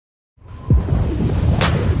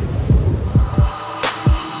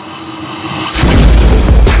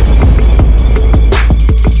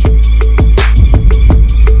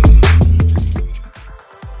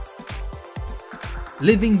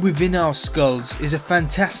Living within our skulls is a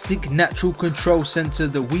fantastic natural control centre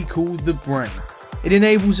that we call the brain. It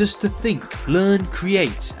enables us to think, learn,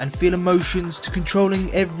 create and feel emotions, to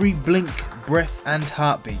controlling every blink, breath and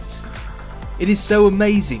heartbeat. It is so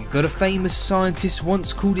amazing that a famous scientist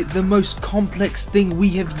once called it the most complex thing we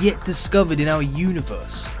have yet discovered in our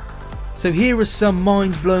universe. So here are some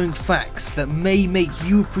mind-blowing facts that may make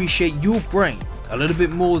you appreciate your brain a little bit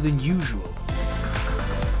more than usual.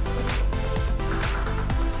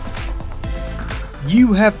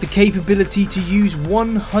 You have the capability to use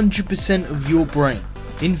 100% of your brain.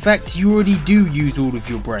 In fact, you already do use all of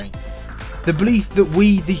your brain. The belief that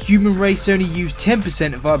we, the human race, only use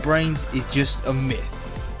 10% of our brains is just a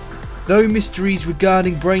myth. Though mysteries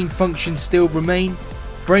regarding brain function still remain,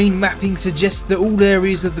 brain mapping suggests that all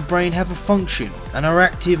areas of the brain have a function and are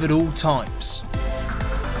active at all times.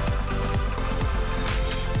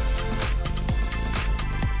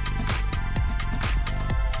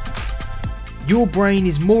 Your brain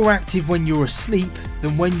is more active when you're asleep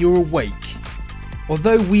than when you're awake.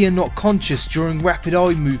 Although we are not conscious during rapid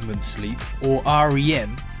eye movement sleep, or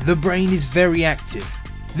REM, the brain is very active.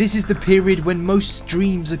 This is the period when most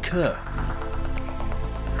dreams occur.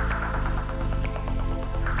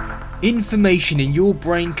 Information in your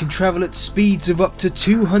brain can travel at speeds of up to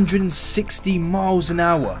 260 miles an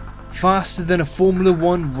hour, faster than a Formula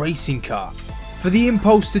 1 racing car. For the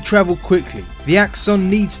impulse to travel quickly, the axon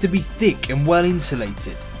needs to be thick and well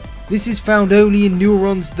insulated. This is found only in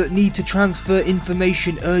neurons that need to transfer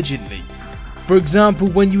information urgently. For example,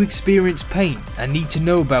 when you experience pain and need to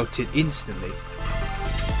know about it instantly.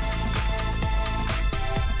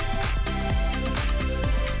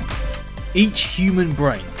 Each human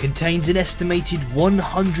brain contains an estimated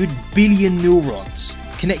 100 billion neurons,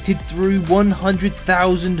 connected through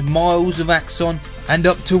 100,000 miles of axon and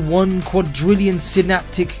up to 1 quadrillion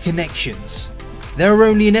synaptic connections. There are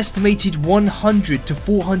only an estimated 100 to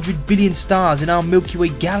 400 billion stars in our Milky Way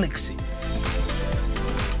galaxy.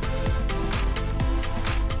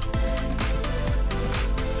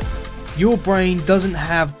 Your brain doesn't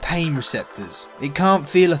have pain receptors. It can't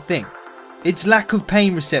feel a thing. Its lack of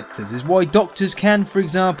pain receptors is why doctors can, for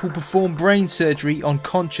example, perform brain surgery on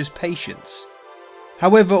conscious patients.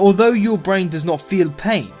 However, although your brain does not feel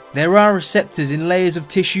pain, there are receptors in layers of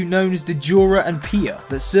tissue known as the dura and pia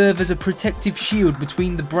that serve as a protective shield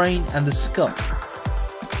between the brain and the skull.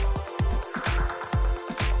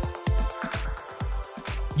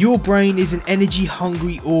 Your brain is an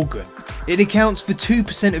energy-hungry organ. It accounts for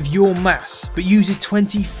 2% of your mass, but uses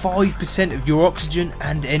 25% of your oxygen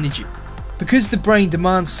and energy. Because the brain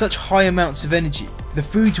demands such high amounts of energy, the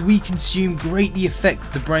foods we consume greatly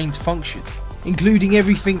affect the brain's function, including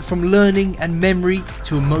everything from learning and memory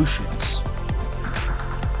to emotions.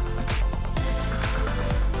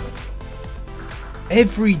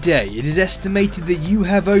 Every day it is estimated that you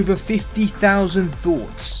have over 50,000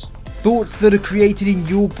 thoughts. Thoughts that are created in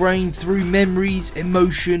your brain through memories,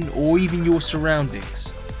 emotion, or even your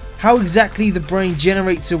surroundings. How exactly the brain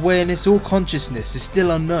generates awareness or consciousness is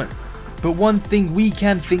still unknown, but one thing we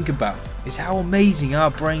can think about is how amazing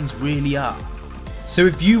our brains really are. So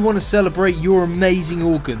if you want to celebrate your amazing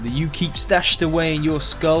organ that you keep stashed away in your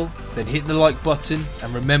skull, then hit the like button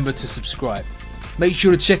and remember to subscribe. Make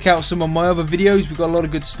sure to check out some of my other videos. We've got a lot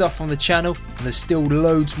of good stuff on the channel and there's still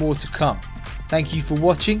loads more to come. Thank you for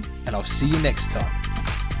watching and I'll see you next time.